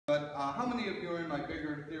But how many of you are in my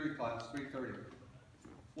bigger theory class, 3:30?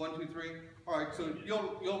 1, 2, 3? All right, so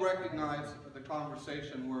you'll recognize the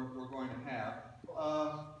conversation we're going to have.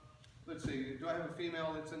 Let's see, do I have a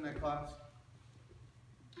female that's in that class?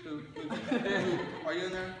 Who are you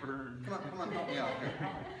in there? Come on, help me out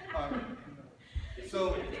here.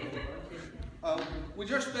 So, we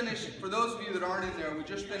just finished, for those of you that aren't in there, we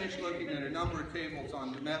just finished looking at a number of tables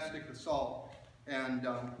on domestic assault. And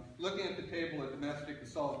looking at the table of domestic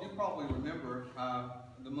assault, you probably remember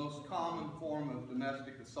the most common form of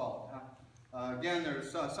domestic assault. Again,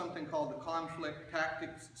 there's something called the conflict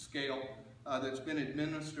tactics scale that's been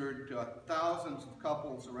administered to thousands of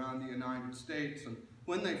couples around the United States. And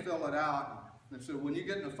when they fill it out, and so when you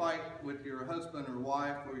get in a fight with your husband or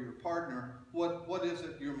wife or your partner, what is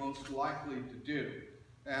it you're most likely to do?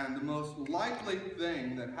 And the most likely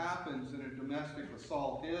thing that happens in a domestic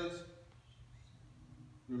assault is,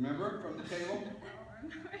 remember from the table?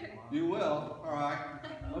 You will, all right.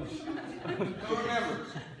 Who remembers?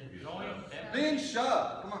 Being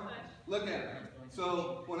shoved. Come on, look at it.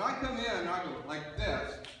 So when I come in, I go like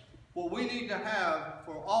this. What we need to have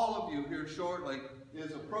for all of you here shortly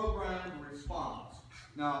is a programmed response.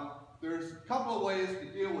 Now, there's a couple of ways to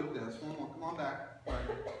deal with this. One more, come on back. All right.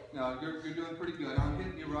 Now, you're doing pretty good. I'm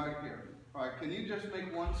hitting you right here. All right, can you just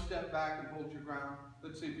make one step back and hold your ground?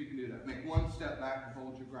 Let's see if you can do that. Make one step back and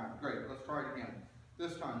hold your ground. Great, let's try it again.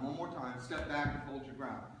 This time, one more time, step back and hold your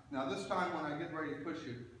ground. Now this time when I get ready to push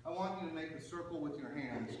you, I want you to make a circle with your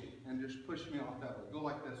hands and just push me off that way. Go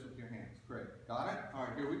like this with your hands. Great, got it? All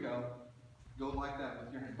right, here we go. Go like that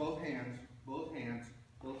with your hands. Both hands, both hands,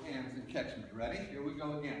 both hands, and catch me. Ready? Here we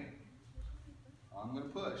go again. I'm going to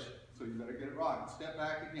push, so you better get it right. Step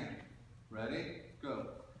back again. Ready? Go.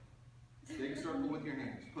 Big circle with your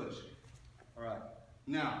hands. Push. All right.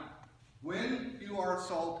 Now, when you are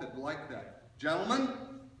assaulted like that, gentlemen,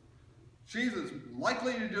 she's as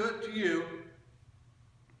likely to do it to you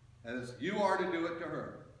as you are to do it to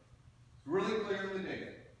her. It's really clear in the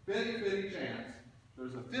data. 50-50 chance.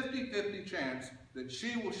 There's a 50-50 chance that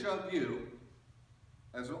she will shove you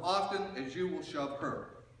as often as you will shove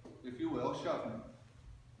her. If you will, shove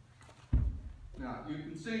me. Now, you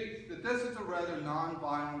can see that this is a rather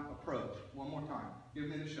non-violent approach. One more time. Give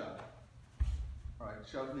me the shove. All right,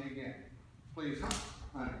 shove me again. Please,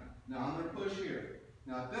 honey. Now, I'm going to push here.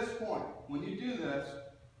 Now, at this point, when you do this,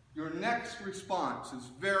 your next response is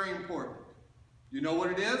very important. You know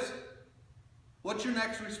what it is? What's your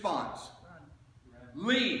next response? Run.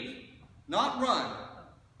 Leave. Not run.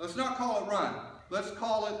 Let's not call it run. Let's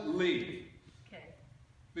call it leave. Okay.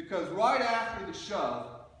 Because right after the shove,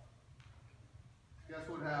 guess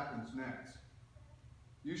what happens next?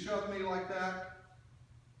 You shove me like that,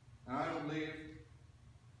 and I don't leave.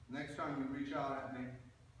 Next time you reach out at me,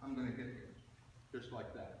 I'm going to hit you. Just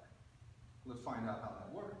like that. Let's find out how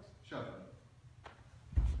that works. Shove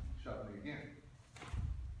me. Shove me again.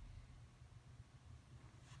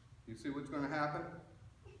 You see what's going to happen?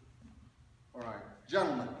 All right.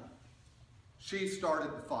 Gentlemen, she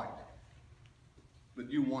started the fight,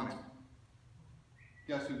 but you won it.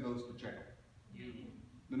 Guess who goes to jail? You.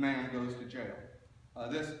 The man goes to jail.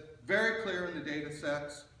 This very clear in the data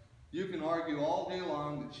sets. You can argue all day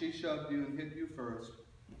long that she shoved you and hit you first,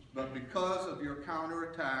 but because of your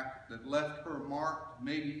counterattack that left her marked,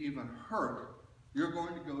 maybe even hurt, you're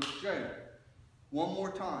going to go to jail. One more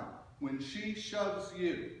time. When she shoves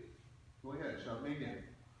you, go ahead, shove me again.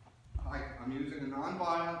 I'm using a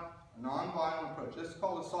non-violent approach. This is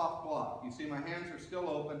called a soft block. You see my hands are still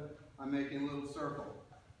open. I'm making a little circle.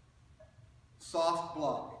 Soft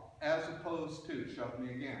block, as opposed to shove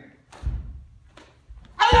me again.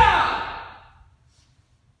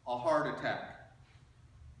 A heart attack.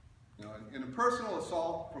 You know, in a personal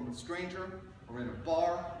assault from a stranger or in a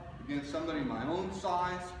bar against somebody my own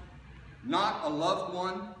size, not a loved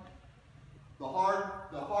one, the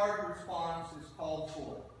hard response is called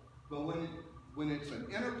for. But when it's an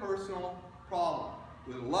interpersonal problem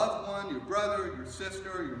with a loved one, your brother, your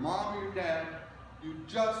sister, your mom, or your dad, you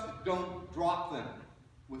just don't drop them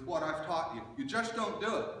with what I've taught you. You just don't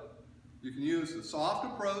do it. You can use the soft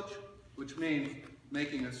approach, which means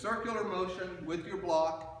making a circular motion with your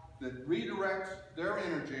block that redirects their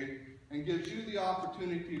energy and gives you the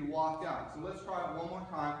opportunity to walk out. So let's try it one more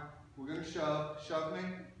time. We're going to shove me,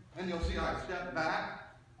 and you'll see I step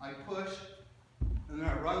back, I push, and then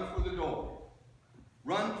I run for the door.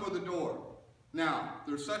 Run for the door. Now,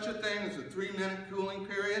 there's such a thing as a 3-minute cooling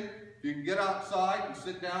period. You can get outside and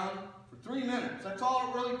sit down for 3 minutes. That's all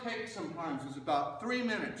it really takes sometimes, is about 3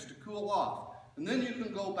 minutes to cool off. And then you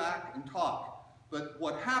can go back and talk. But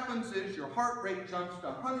what happens is your heart rate jumps to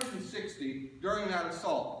 160 during that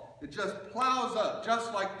assault. It just plows up,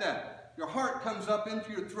 just like that. Your heart comes up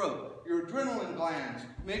into your throat. Your adrenaline glands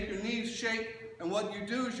make your knees shake, and what you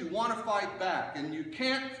do is you want to fight back, and you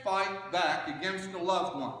can't fight back against a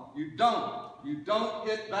loved one. You don't. You don't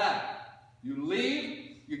hit back. You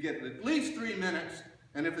leave, you get at least 3 minutes,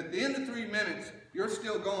 and if at the end of 3 minutes you're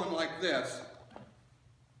still going like this,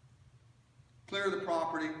 clear the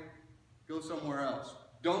property, go somewhere else.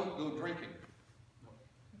 Don't go drinking.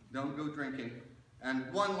 Don't go drinking.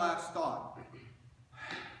 And one last thought.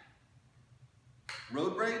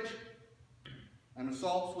 Road rage and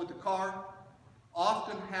assaults with the car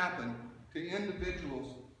often happen to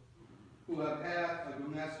individuals who have had a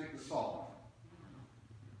domestic assault.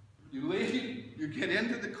 You leave, you get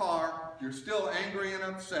into the car, you're still angry and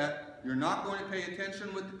upset, you're not going to pay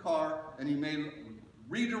attention with the car, and you may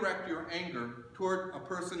redirect your anger toward a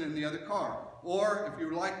person in the other car. Or, if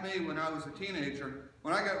you're like me when I was a teenager,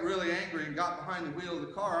 when I got really angry and got behind the wheel of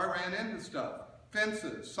the car, I ran into stuff.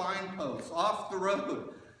 Fences, signposts, off the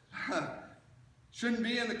road. Shouldn't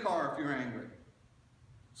be in the car if you're angry.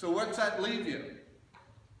 So what's that leave you?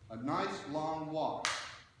 A nice long walk.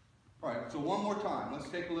 All right, so one more time. Let's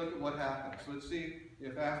take a look at what happens. Let's see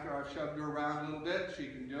if after I've shoved her around a little bit, she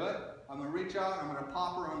can do it. I'm going to reach out, I'm going to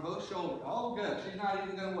pop her on both shoulders. Oh, good. She's not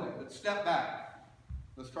even going to wait. Let's step back.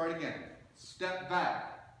 Let's try it again. Step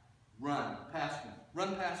back. Run past me.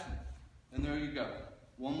 Run past me. And there you go.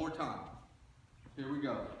 One more time. Here we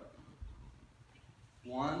go.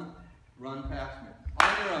 One. Run past me.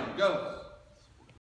 On your own. Go.